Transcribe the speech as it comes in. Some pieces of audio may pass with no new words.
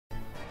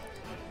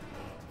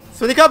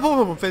สวัสดีครับพวก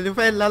ผมเฟนลูเ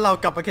ฟนแล้วเรา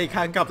กลับมาอีกค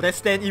รั้งกับ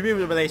Resident Evil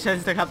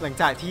Revelations นะครับหลัง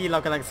จากที่เรา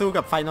กำลังสู้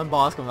กับ Final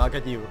Boss ของเรากั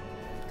นอยู่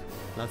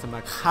เราจะมา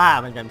ฆ่า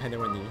มันกันภายใน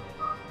วันนี้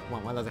หวั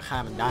งว่าเราจะฆ่า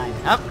มันได้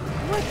ครับ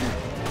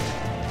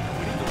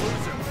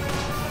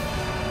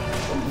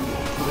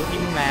กูรู้ทิ้ง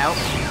มึงแล้ว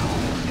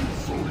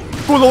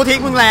กูรู้ทิ้ง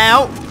มึงแล้ว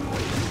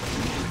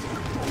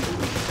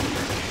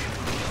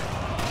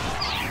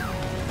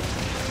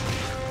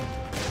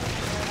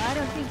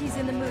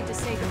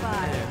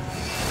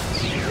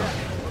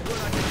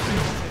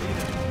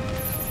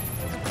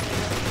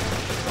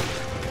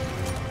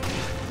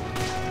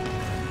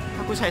ถ้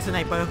ากูใช้สไน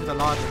เปอร์กูจะ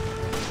รอด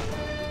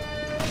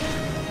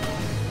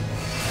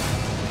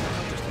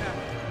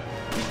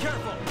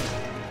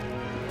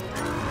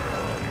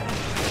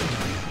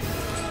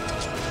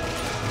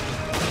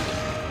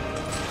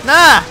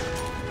น่า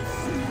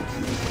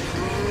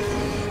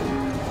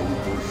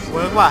เ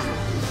วิร์กว่ะ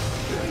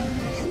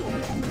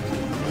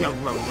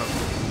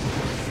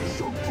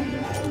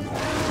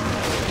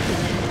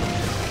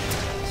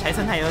ใช้ส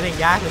ไนเปอร์เล่น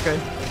ยากเหลือเกิ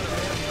น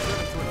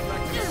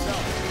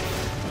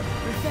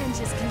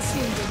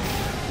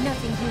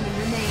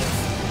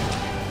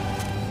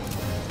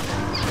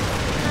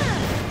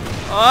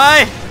โอ้ย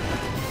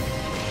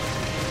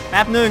แ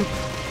ป๊บหนึ่ง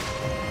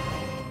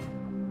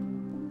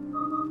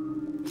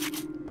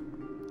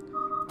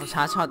เอาช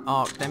าร์จช็อตอ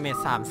อกดาเมจ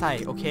3ใส่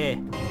โอเค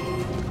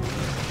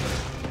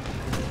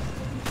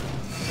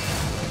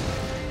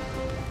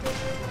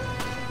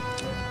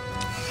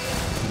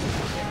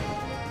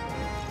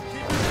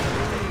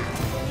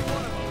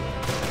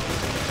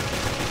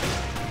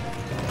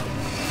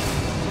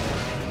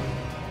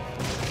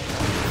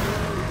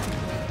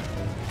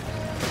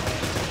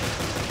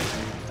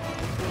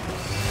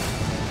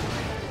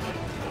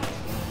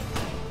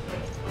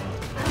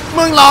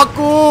มึงหลอก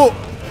กู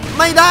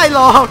ไม่ได้หร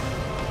อก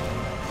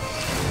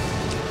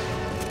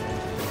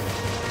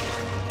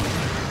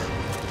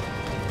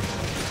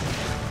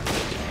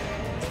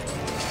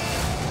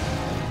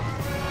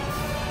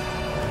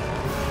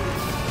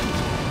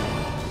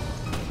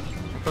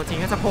ตัวจริง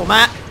ก็จะโผล่ม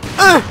า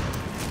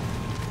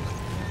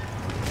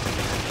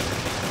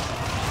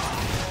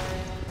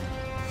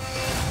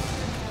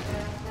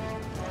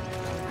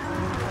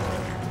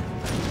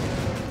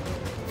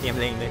เตรียม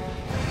เล็งเลย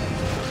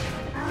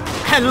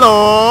ฮัลโหล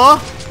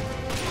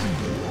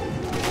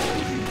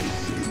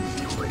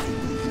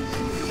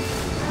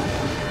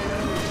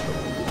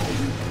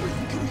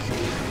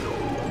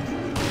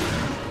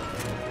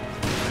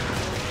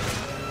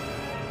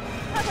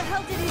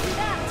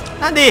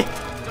นั่นดิ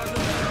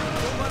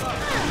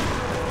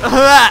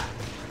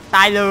ต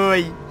ายเลย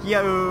เฮีย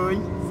เอ้ย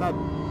สัต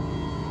ว์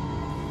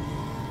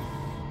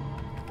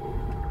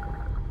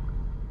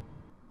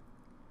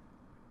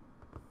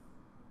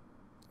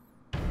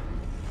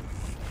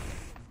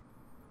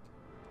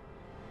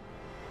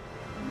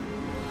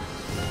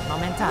น้อง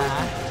แม่นจ๋า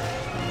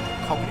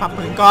ขอปรับ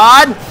ปืนก่อ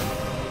น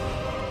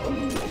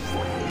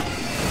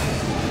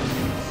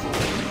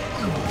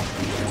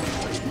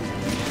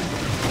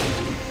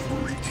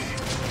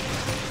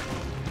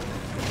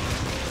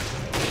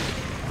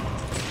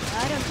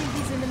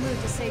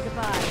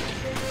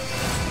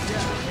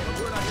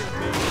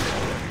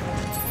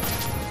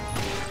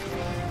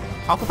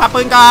ขอกูปรับ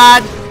ปืนก่อ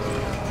น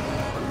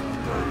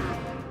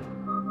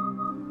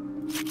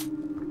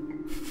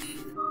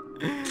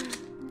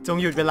จง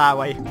หยุดเวลาไ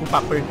ว้กูปรั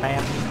บปืนแป๊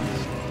บ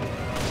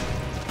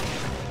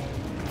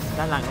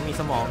ด้านหลังก็มี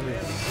สมองอยู่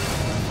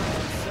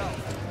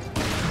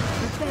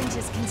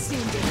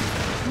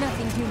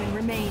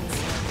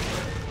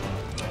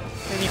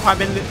ไม่มีความเ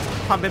ป็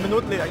นมนุ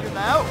ษย์เหลืออยู่แ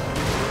ล้ว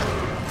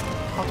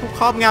เขาถูก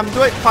ครอบงำ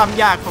ด้วยความ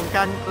อยากของก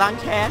ารล้าง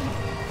แค้น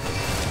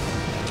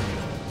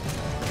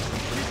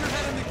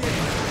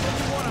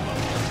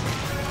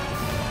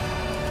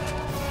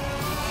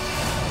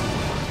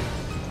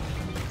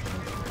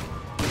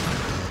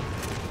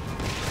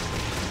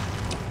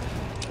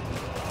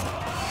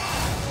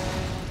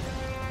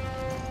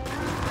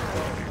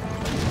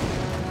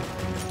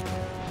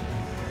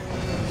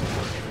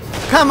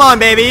Come on,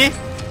 baby.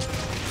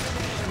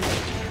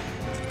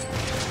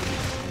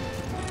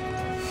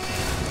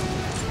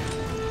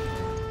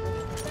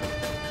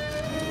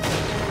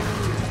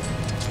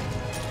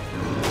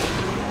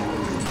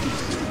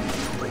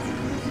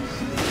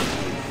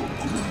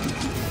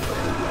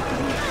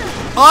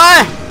 โอ้ย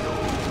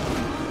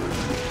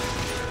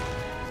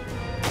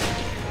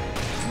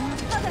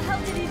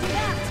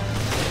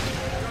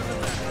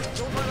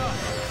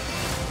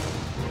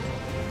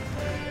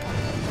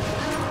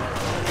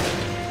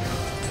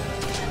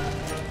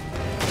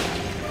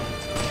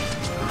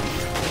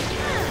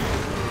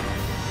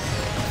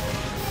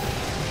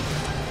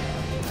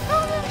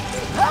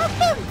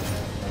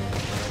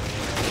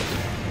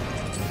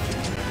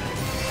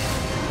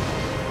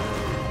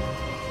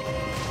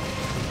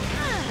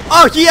โอ้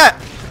เฮีย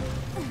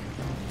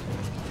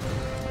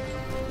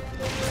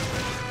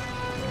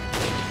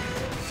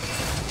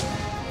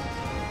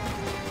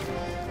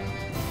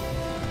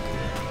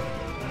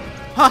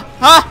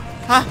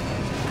ฮะ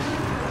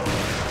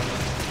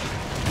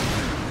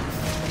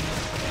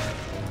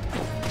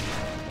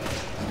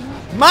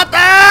มาเต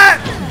ะ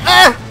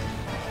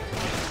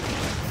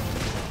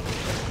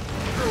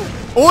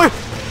โอ้ย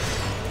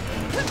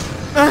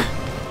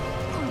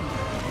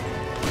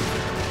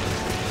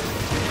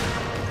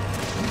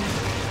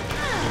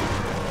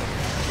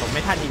ผมไ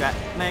ม่ทันอีกแล้ว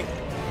แม่ง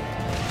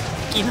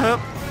กินเฮิร์บ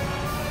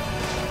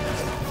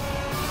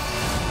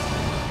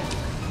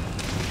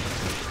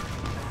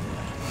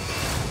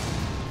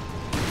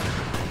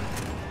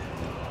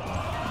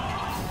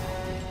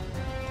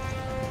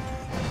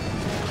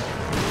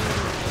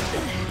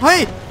เฮ้ย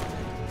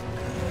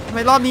ทำไม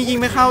รอบนี้ยิง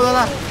ไม่เข้าแล้ว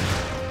ล่ะ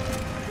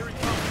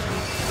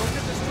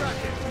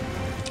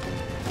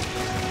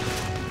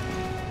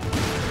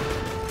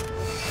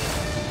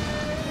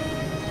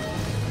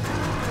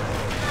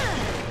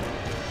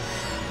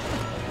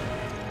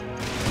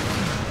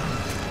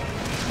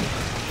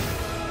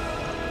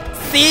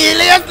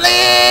Seriously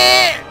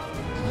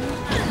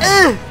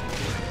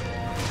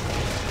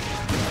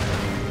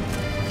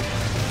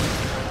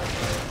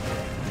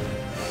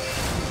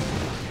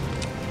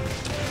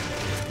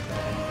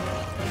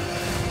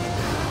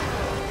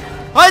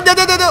เฮ้ยเดี๋ยว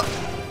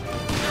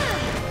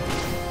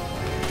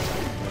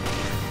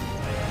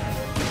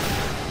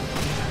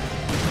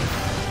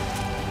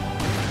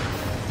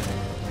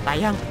ตาย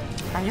ยัง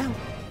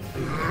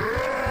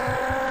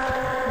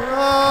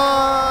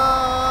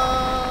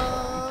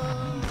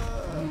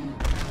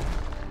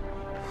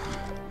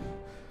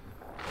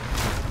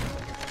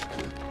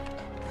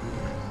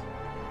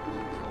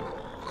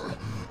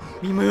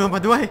มีมือออกม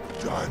าด้วย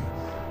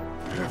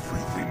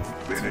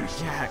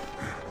ยาก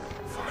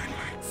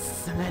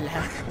สำเร็จแล้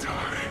ว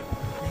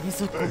ในที่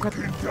สุดกูก็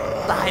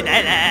ตายได้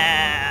แล้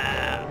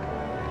ว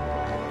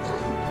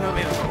เพื่อเ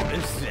ป็นของเป็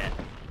นเสือ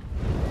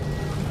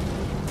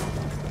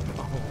โ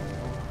อ้โห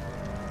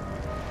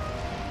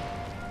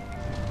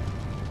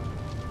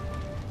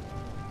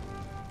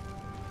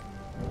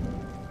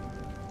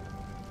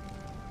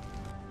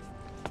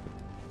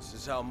This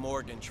is how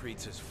Morgan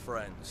treats his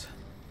friends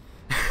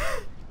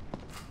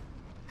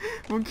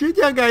มึงคิด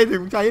ยังไงถึ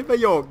งใช้ประ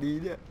โยคนี้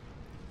เนี่ย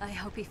I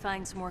hope he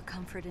finds more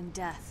comfort in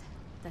death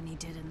than he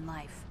did in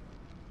life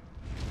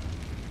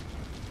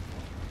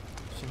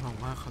ฉันหวัง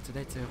ว่าเขาจะไ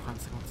ด้เจอความ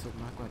สงบสุข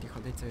มากกว่าที่เขา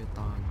ได้เจอ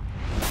ตอน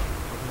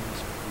เขาเพิ่งมี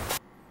ชีวิต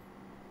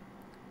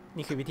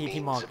นี่คือวิธี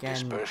ที่มอร์แกน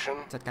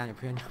จัดการกับ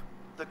เพื่อน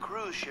The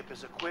cruise ship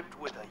is equipped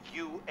with a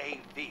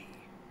UAV.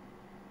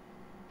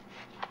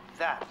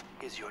 That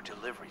is your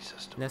delivery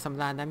system. และส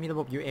ำราญนั้นมีระ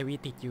บบ UAV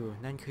ติดอยู่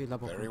นั่นคือระ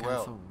บบการ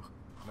ส่ง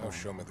Now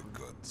show me the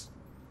goods.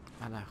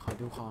 อะไรขอ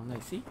ดูของหน่อ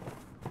ยสิ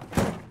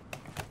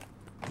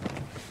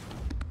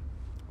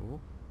โอ้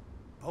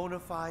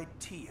Bonafide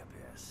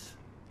T-Abyss.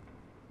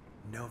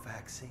 No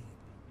vaccine.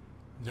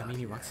 ยังไม่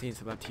มีวัคซีน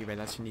สำหรับทีไว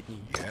รัสชนิด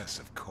นี้ Yes,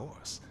 of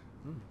course.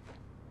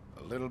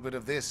 A little bit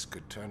of this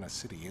could turn a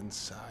city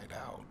inside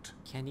out.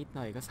 แค่นิดห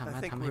น่อยก็สามาร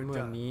ถทำให้เมื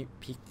องนี้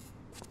พลิก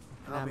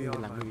หน้ามือ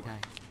หลังมือได้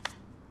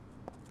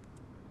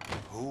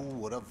Who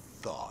would have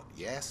thought,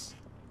 yes?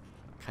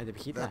 ใครจะไป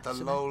คิดล่ะ That the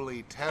lowly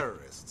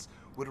terrorists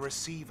would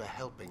receive a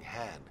helping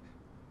hand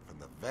from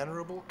the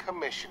venerable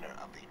commissioner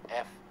of the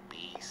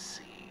FBC.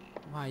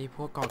 ว่าพ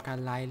วกก่อการ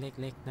ร้ายเ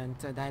ล็กๆนั้น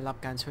จะได้รับ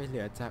การช่วยเหลื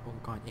อจากอง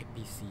ค์กร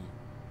FBC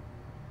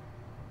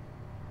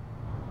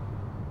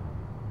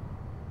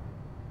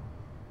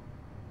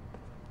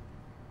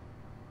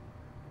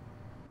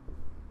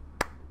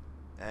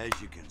As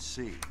you can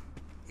see,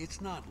 it's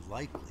not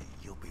likely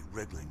you'll be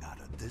wriggling out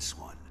of this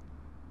one.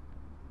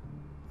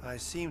 I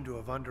seem to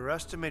have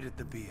underestimated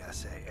the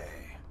BSAA.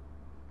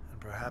 And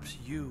perhaps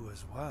you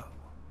as well.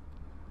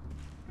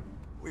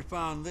 We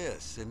found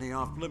this in the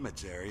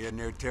off-limits area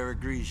near Terra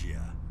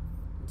Grigia.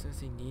 เจอ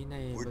สิ่งนี้ใน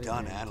We're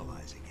done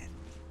analyzing it,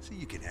 so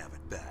you can have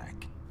it back.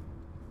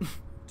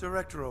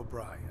 Director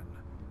O'Brien,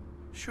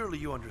 surely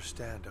you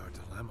understand our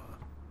dilemma.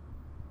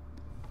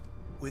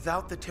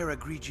 Without the Terra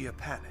Grigia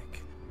panic,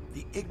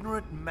 the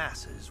ignorant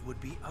masses would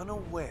be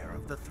unaware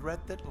of the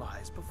threat that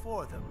lies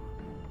before them.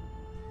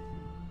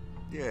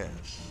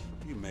 Yes,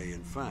 you may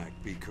in fact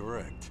be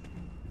correct.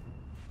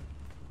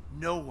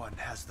 No one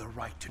has the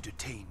right to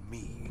detain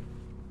me.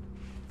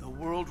 The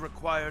world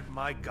required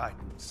my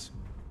guidance.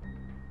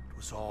 It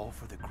was all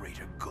for the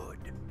greater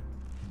good.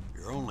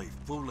 You're only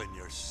fooling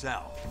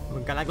yourself. มึ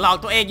งกำลังหลอก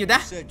ตัวเองอยู่น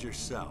ะ You said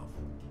yourself,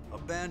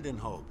 abandon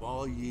hope,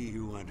 all ye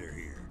who enter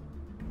here.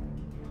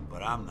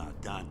 But I'm not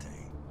Dante,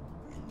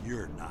 and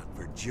you're not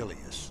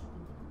Virgilius.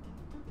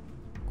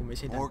 กูไม่ใ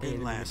ช่ดันเต้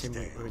และไม่ใ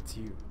ช่เวอร์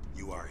จิล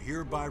You are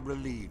hereby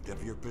relieved of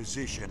your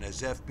position as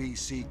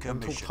FBC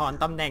ถูกถอน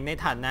Commissioner. ตำแหน่งใน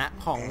ฐานะ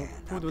ของ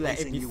ผู้ And ดู I'm แล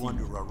placing FBC you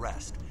under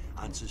arrest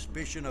on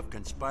suspicion of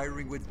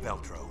conspiring with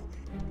Veltro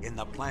in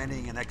the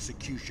planning and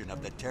execution of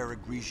the Terra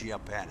Grigia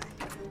panic.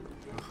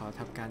 ขอ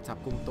ทำการจับ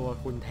กุมตัว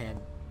คุณแทน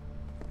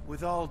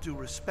With all due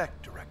respect,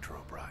 Director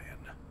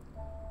O'Brien,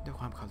 ด้วย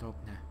ความเคารพ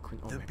นะคุณ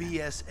โอ the เวอร์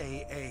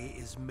BSAA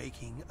is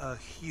making a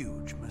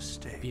huge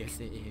mistake.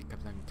 BSAA ก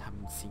ำลังท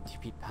ำสิ่งที่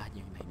ผิดพลาดอ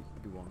ย่างไร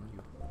หลวงอ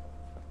ยู่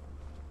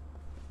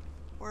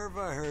Where have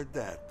I heard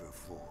that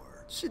before?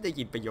 ชื่อได้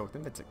ยินประโยคนั้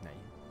นมาจากไหน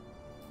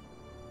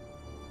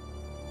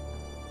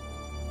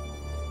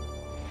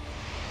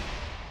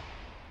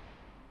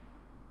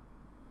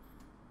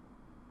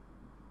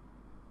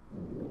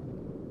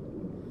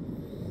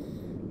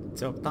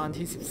จบตอน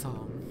ที่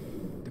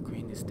 12 The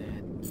Queen is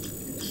dead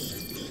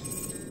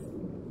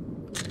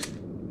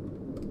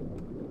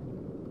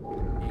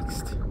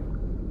next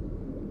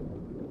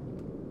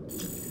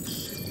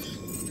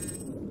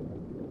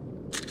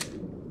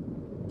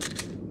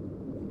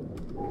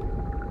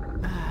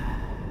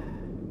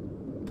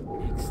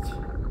next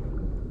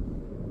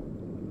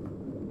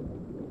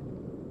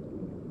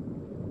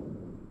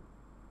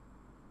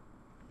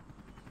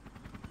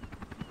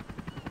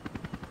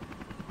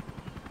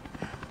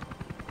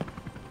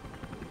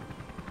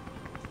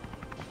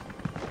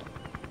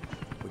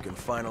We can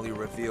finally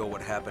reveal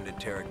what happened at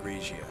Terra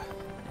Grigia.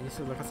 ในที่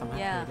สุดเราก็สามารถ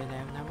เผยได้แ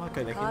ล้วนะว่าเ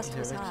กิดอะไรขึ้นที่เท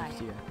อร์เรคิเ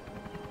จีย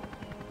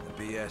The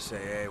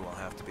BSAA will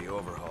have to be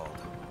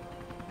overhauled.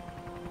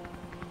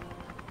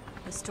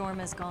 The storm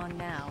is gone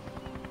now.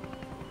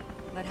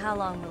 But how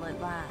long will it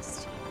last?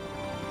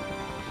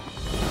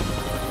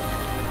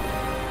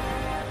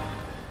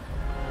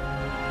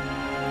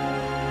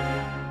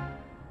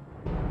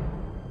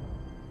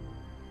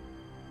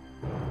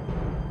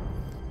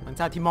 หลัง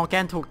จากที่มอร์แก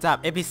นถูกจับ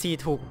FBC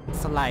ถูก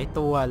สลาย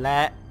ตัวแล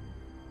ะ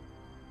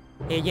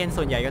เอเย่น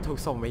ส่วนใหญ่ก็ถูก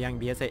ส่งไปยัง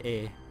BSAA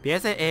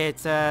BSAA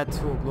จะ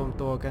ถูกรวม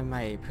ตัวกันให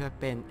ม่เพื่อ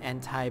เป็น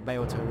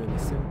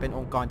Anti-Bioterrorism เป็นอ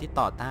งค์กรที่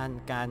ต่อต้าน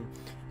การ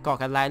ก่อ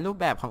การร้ายรูป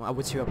แบบของอา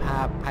วุธชีวภา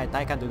พภายใต้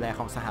การดูแลข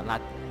องสหรั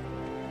ฐ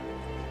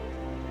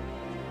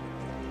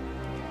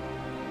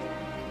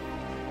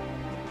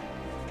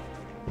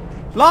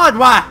รอด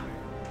ว่ะ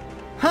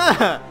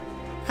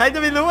ใครจะ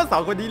ไปรู้ว่า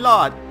2 คนนี้ร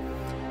อด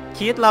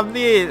คิดลัม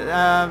ลี่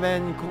เป็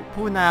น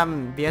ผู้น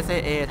ำ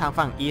BSAA ทาง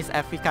ฝั่ง East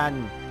African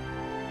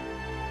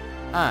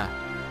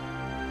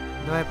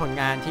ด้วยผล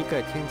งานที่เกิ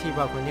ดขึ้นที่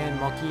Valkonian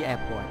Mocky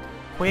Airport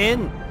ควิน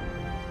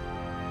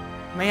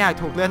ไม่อยาก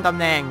ถูกเลื่อนตำ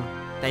แหน่ง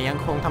แต่ยัง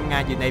คงทำงา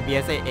นอยู่ใน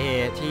BSAA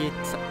ที่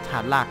ฐา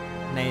นหลัก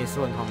ใน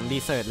ส่วนของ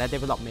Research และ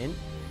Development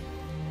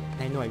ใ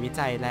นหน่วยวิ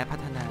จัยและพั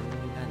ฒนา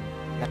นั่น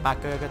และปาร์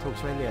เกอร์ก็ถูก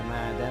ช่วยเหลือม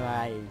าได้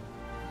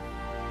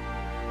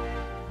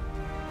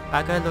ปา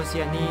ร์เกอร์โลเซี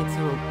ยนี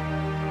ถูก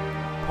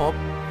พบ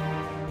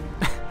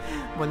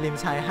บนริม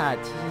ชายหาด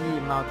ที่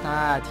มัลตา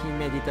ที่เ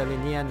มดิเตอร์เร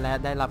เนียนและ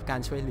ได้รับการ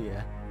ช่วยเหลือ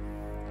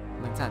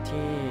หลังจาก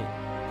ที่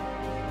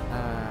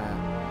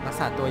รัก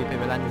ษาตัวอยู่เป็น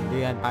เวลา1 เ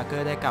ดือนปาร์เกอ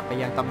ร์ได้กลับไป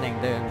ยังตำแหน่ง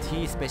เดิม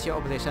ที่ Special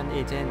Operation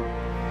Agent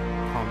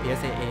ของ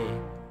BSAA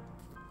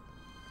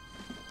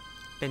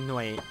เป็นหน่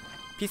วย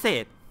พิเศ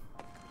ษ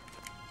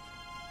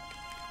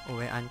โอเ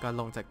วอันก็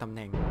ลงจากตำแห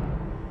น่ง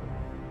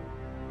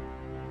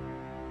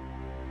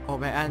โอ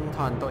ไบอันถ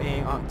อนตัวเอง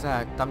ออกจา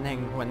กตำแหน่ง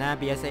หัวหน้า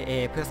BSAA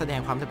เพื่อแสดง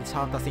ความรับผิดช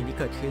อบต่อสิ่งที่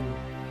เกิดขึ้น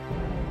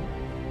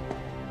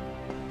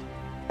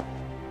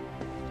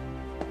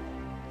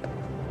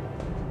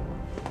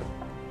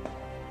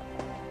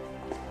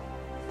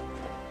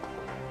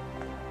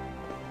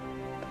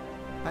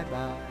บายบ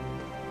าย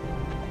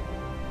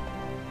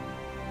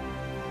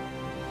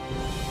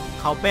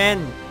เขาเป็น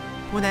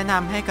ผู้แนะน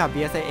ำให้กับ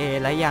BSAA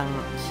และยัง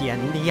เขียน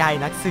นิยาย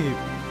นักสืบ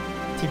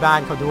ที่บ้าน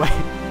เขาด้วย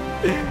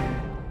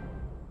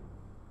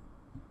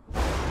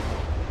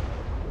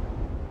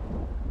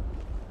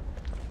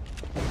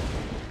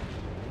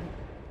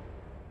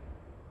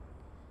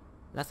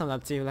และสำหรับ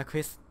จิลและค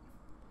ริส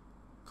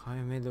เขา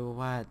ยังไม่รู้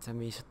ว่าจะ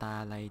มีชะตา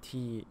อะไร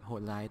ที่โห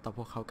ดร้ายต่อพ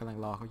วกเขากำลัง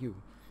รอเขาอยู่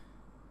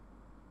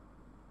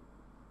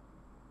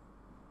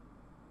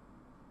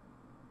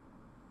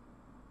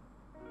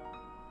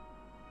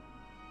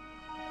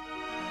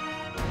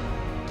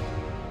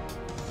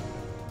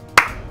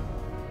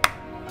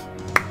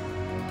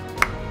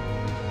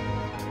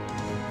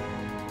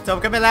จบ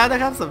กันไปแล้วนะ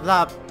ครับสำห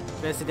รับ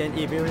Resident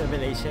Evil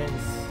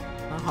Revelations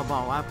ต้องขอบอ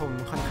กว่าผม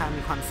ค่อนข้าง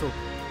มีความสุข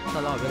ต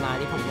ลอดเวลา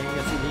ที่ผมเล่น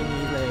กับซีรีส์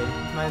นี้เลย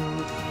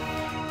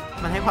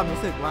มันให้ความรู้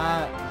สึกว่า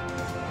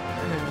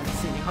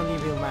สิ่งที่เขารี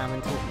วิวมามั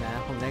นถูกนะ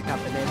ผมได้กลับ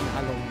ไปเล่นอ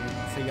ารมณ์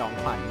สยอง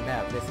ขวัญแบ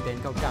บ Resident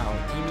เก่า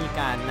ๆที่มี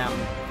การน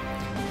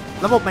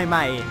ำระบบให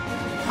ม่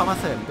ๆเข้ามา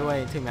เสริมด้วย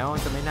ถึงแม้ว่ามั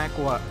นจะไม่น่าก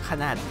ลัวข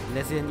นาด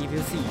Resident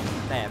Evil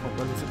 4 แต่ผม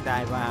ก็รู้สึกได้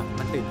ว่า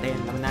มันตื่นเต้น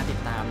และมันน่าติด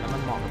ตามและมั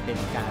นเหมาะกับเป็น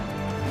การ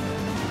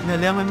เนื้อ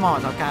เรื่องมันเหมาะ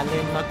ต่อการเ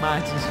ล่นมาก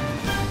ๆจริงๆ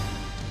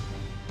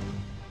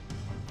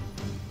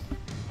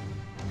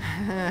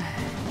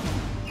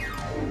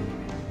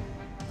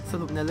ส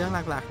รุปในเรื่อง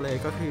หลักๆเลย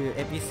ก็คือ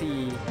FBC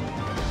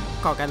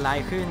ก่อการร้าย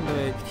ขึ้นโด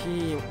ยที่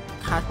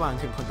คาดหวัง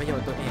ถึงผลประโยช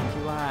น์ตัวเอง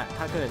ที่ว่า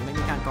ถ้าเกิดไม่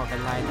มีการก่อกา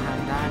รร้ายทา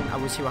งด้านอา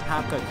วุธชีวภา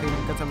พเกิดขึ้น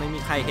ก็จะไม่มี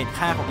ใครเห็น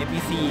ค่าของ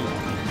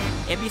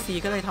FBC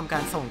ก็เลยทำกา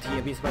รส่ง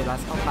TBS ไวรั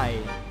สเข้าไป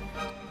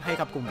ให้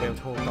กับกลุ่มเวล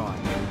โทก่อน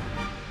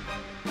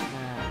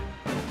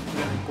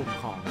ที่เป็นกลุ่ม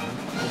ของ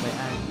โอไบ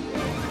อัน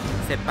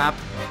เสร็จปั๊บ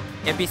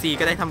FBC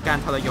ก็ได้ทำการ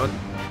ทรยศ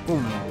ก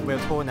ลุ่มเวล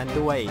โทนั้น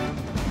ด้วย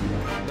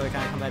โดยก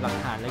ารทำลายหลัก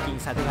ฐานและยิง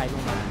ซัตเทอร์ไลท์ล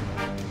งมา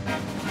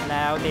แ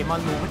ล้วเลมอ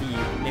นรู้พอดี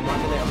เลมอน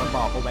ก็เลยเอามาบ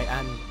อกโอไบอั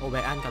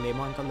นกับเล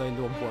มอนก็เลย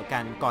รวมหัวกั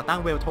นก่อตั้ง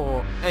เวลโท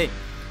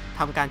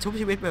ทำการชุบ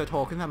ชีวิตเวลโท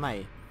ขึ้นมาใหม่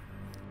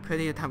เพื่อ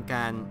ที่จะทำก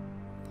าร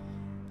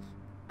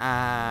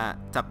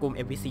จับกลุ่ม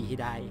FBC ที่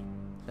ได้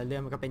และเรื่อ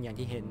งมันก็เป็นอย่าง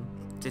ที่เห็น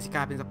เจสสิก้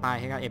าเป็นสปาย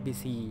ให้กับ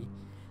FBC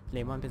เล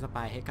มอนเป็นสป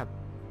ายให้กับ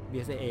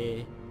BSAA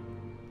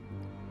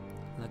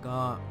แล้วก็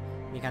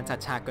มีการจัด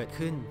ฉากเกิด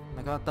ขึ้นแ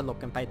ล้วก็ตลบ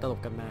กันไปตลบ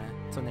กันมา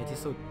จนในที่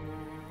สุด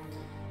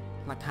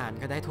หลักฐาน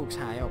ก็ได้ถูกฉ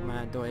ายออกมา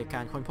โดยก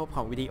ารค้นพบข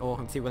องวิดีโอข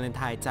องซิลวาเลน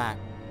ไทน์จาก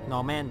นอ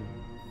ร์แมน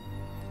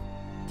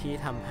ที่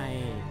ทำให้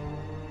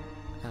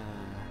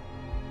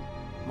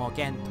มอร์แก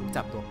นถูก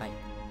จับตัวไป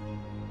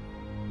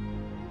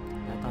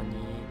และตอน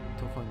นี้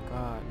ทุกคน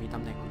ก็มีต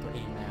ำแหน่งของตัวเอ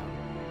งแล้ว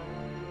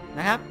น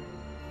ะครับ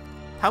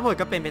ทั้งหมด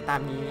ก็เป็นไปตา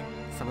มนี้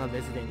สำหรับ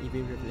Resident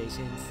Evil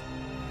Revelations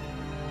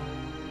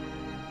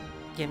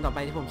เกมต่อไป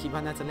ที่ผมคิดว่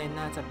าน่าจะเล่น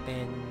น่าจะเป็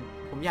น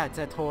ผมอยากจ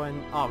ะโทน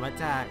ออกมา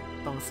จาก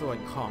ตรงส่วน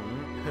ของ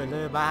เฮอร์เร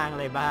อร์บ้างอะ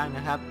ไรบ้างน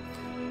ะครับ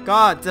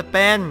ก็จะเ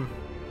ป็น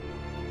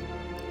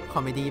คอ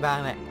มเมดี้บ้าง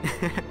แหละ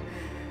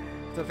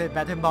จะเป็น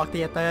Battle Box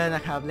Theater น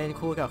ะครับเล่น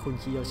คู่กับคุณ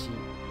คิโยชิ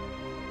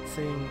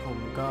ซึ่งผม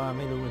ก็ไ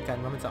ม่รู้เหมือนกัน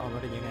ว่ามันจะออกมา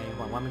เป็นยังไง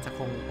หวังว่ามันจะค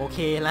งโอเค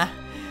นะ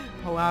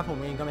เพราะว่าผม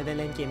เองก็ไม่ได้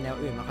เล่นเกมแนว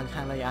อื่นมาค่อนข้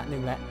างระยะหนึ่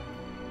งแล้ว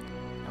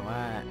แต่ว่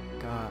า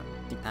ก็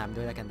ติดตามด้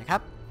วยแล้วกันนะครั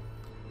บ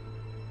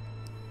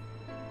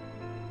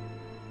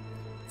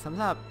สำ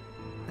หรับ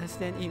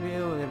Resident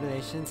Evil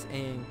Revelations เอ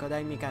งก็ได้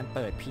มีการเ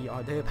ปิด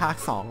Pre-order ภาค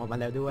 2 ออกมา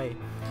แล้วด้วย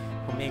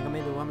ผมเองก็ไ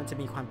ม่รู้ว่ามันจะ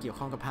มีความเกี่ยว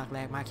ข้องกับภาคแร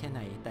กมากแค่ไห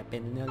นแต่เป็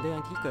นเนื้อเรื่อง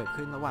ที่เกิด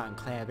ขึ้นระหว่าง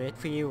แคลร์ เรด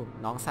ฟิลด์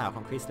น้องสาวข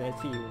องคริส เรด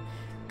ฟิลด์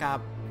กับ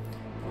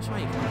ผู้ช่วย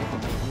อีกคนที่ผ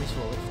มเองก็ไม่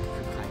ชัวร์ว่า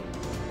คือใคร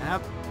นะครั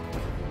บ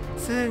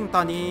ซึ่งต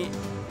อนนี้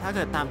ถ้าเ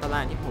กิดตามตาร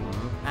างที่ผม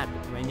อัด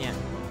ไว้เนี่ย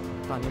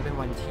ตอนนี้เป็น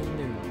วันที่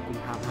1 กุม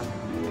ภาพันธ์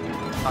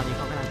ตอนนี้เ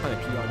ขากำลังเปิด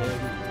Pre-order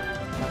อยู่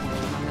แล้วผม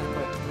คิดว่า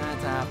น่า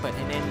จะเปิดใ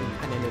ห้เล่นภ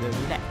ายในเร็วๆ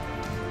นี้แหละ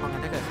เพราะงั้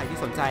นถ้าเกิดใครที่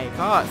สนใจ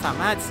ก็สา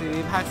มารถซื้อ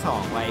ภาค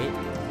 2 ไว้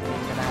เล่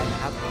นก็ได้น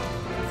ะครับ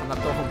สำหรับ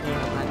ตัวผมเอง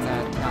ผมอาจจะ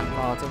อยากร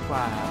อจนก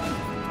ว่า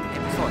เอ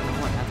พิโซดทั้ง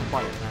หมดน่าจะปล่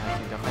อยออกมา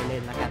ถึงจะค่อยเล่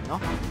นแล้วกันเนา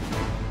ะ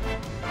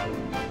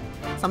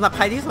สำหรับใค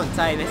รที่สนใ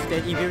จ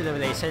Resident Evil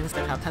Revelations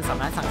นะครับท่านสา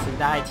มารถสั่งซื้อ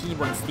ได้ที่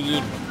บน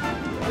Steam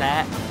และ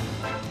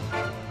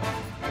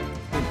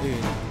อื่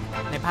น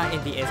ๆในภาค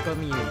NDS ก็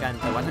มีเหมือนกัน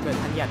แต่ว่าถ้าเกิด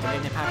ท่านอยากจะเล่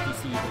นในภาค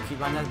PC ผมคิด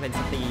ว่าน่าจะเป็น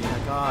Steam แล้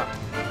วก็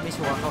ไม่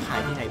ชัวร์เขาขาย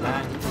ที่ไหนบ้า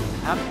งที่อื่นน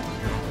ะครับ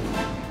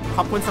ข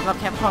อบคุณสำหรับ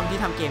แคปคอมที่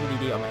ทำเกม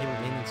ดีๆออกมาให้ผม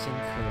เล่นอีกเช่น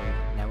เคย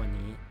และวัน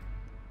นี้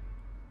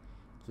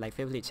ไลค์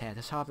Favorite แชร์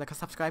ถ้าชอบแล้วก็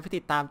Subscribe เพื่อ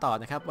ติดตามต่อ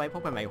นะครับไว้พ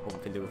บกันใหม่กับผม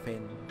เป็นลูเฟ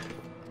น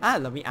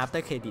เรามี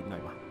After Credit หน่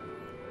อยวะ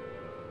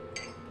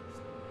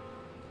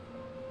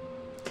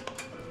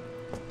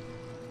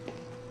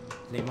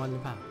เลมอนหรื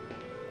อเปล่า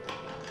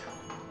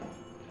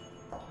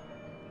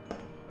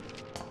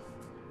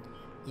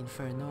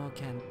Inferno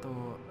Canto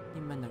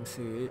นี่มันหนัง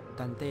สือ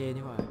ดันเต้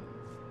นี่หว่า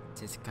เจ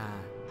สสิก้า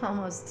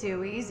Almost too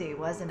easy,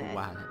 wasn't it?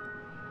 ว่าแล้ว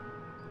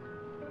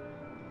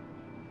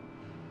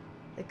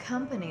The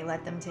company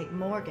let them take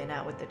Morgan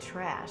out with the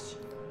trash.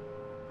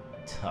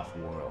 Tough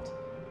world.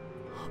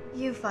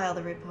 You filed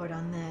a report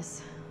on this.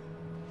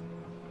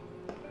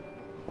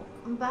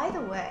 By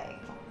the way,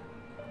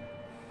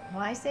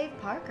 why save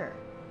Parker?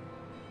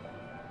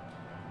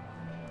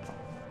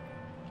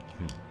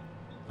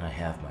 I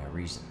have my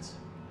reasons.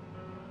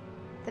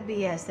 The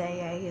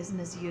BSAA isn't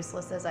as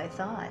useless as I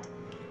thought.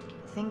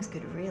 Things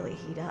could really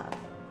heat up.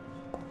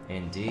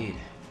 Indeed.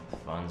 The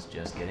fun's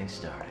just getting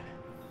started.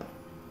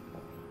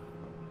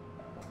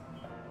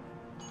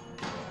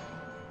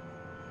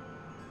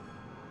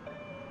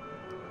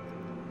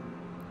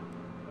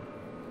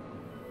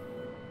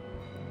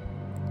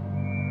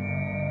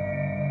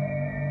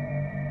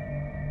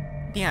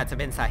นี่อาจจะ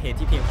เป็นสาเหตุ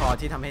ที่เพียงพอ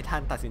ที่ทำให้ท่า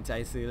นตัดสินใจ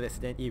ซื้อ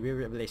Resident Evil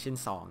Revelation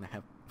 2 นะค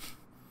รับ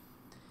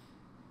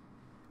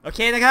โอเค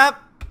นะครับ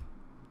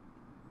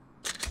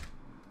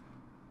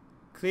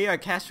Clear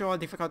Casual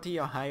Difficulty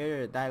or Higher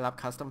ได้รับ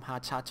Custom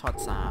Hard Charge Shot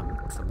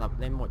 3 สำหรับ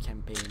เล่นโหมดแค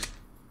มเปญ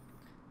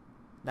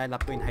ได้รั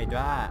บปืนไฮดร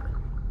า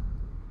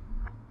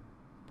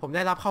ผมไ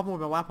ด้รับข้อมูล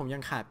มาว่าผมยั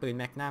งขาดปืน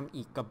แมกนัม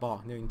อีกกระบอก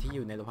หนึ่งที่อ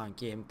ยู่ในระหว่าง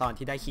เกมตอน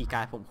ที่ได้คีย์ก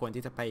าร์ดผมควร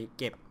ที่จะไป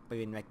เก็บปื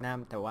นแมกนัม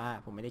แต่ว่า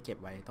ผมไม่ได้เก็บ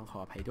ไว้ต้องขอ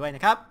อภัยด้วยน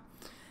ะครับ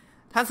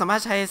ท่านสามาร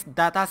ถใช้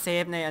Data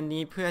Save ในอัน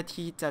นี้เพื่อ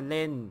ที่จะเ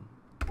ล่น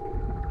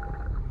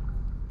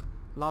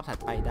รอบถัด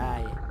ไปได้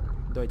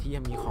โดยที่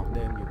ยังมีของเ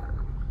ดิมอยู่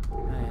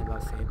เรา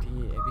เซฟที่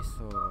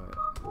Episode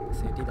เ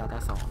ซฟที่ Data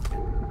 2 กั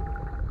น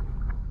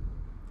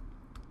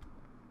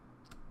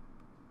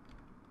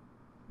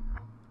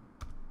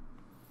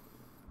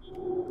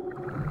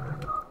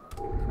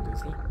ดู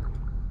สิ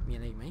มีอ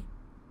ะไรอีกไหม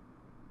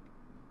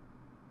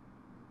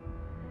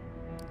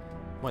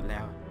หมดแล้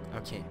วโอ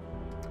เค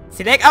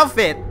Select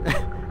Outfit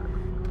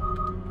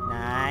ไหน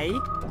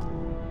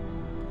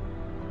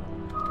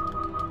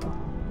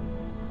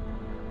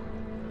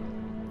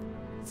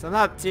สำห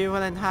รับจิลวา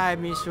เลนไทน์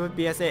มีชุด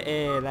BSAA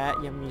และ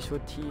ยังมีชุด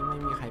ที่ไม่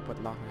มีใครปลด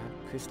ล็อกนะครับ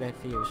คริส เรด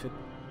ฟิลด์ชุด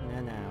หน้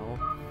าหนาว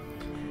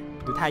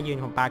ดูท่ายืน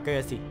ของปาร์เกอ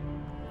ร์สิ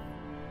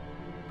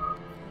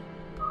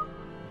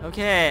โอเค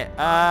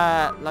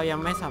เรายัง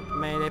ไ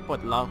ม่ได้ปล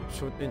ดล็อก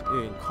ชุด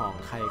อื่นๆของ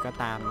ใครก็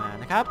ตามมา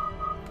นะครับ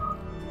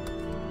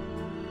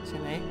ใช่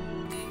ไหม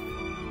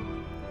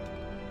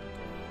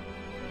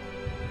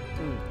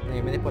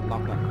ยังไม่ได้ปลดล็อ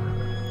กก่อน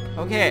โ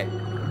อเค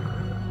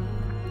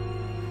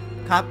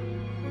ครับ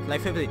ไล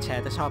ค์ Favorite แช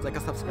ร์ถ้าชอบแล้ว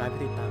ก็ Subscribe เพื่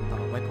อติดตามต่อ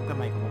ไว้พบกันใ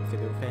หม่ของผมฟิ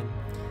ลิปเฟน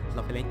เร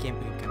าไปเล่นเกม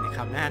อื่นกันในค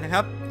ราวหน้านะค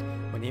รับ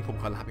วันนี้ผม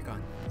ขอลาไปก่อน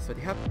สวัส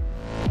ดีครับ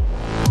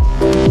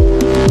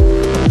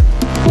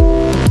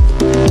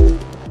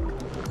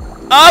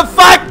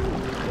fuck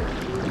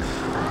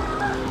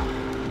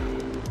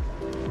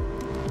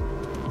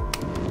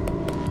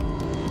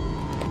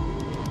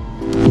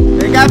เ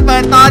ป็นการเปิ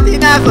ดตอนที่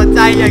น่าสนใจ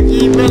อย่าง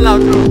ยิ่งเมื่อเรา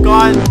ถูกก้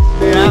อน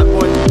เนื้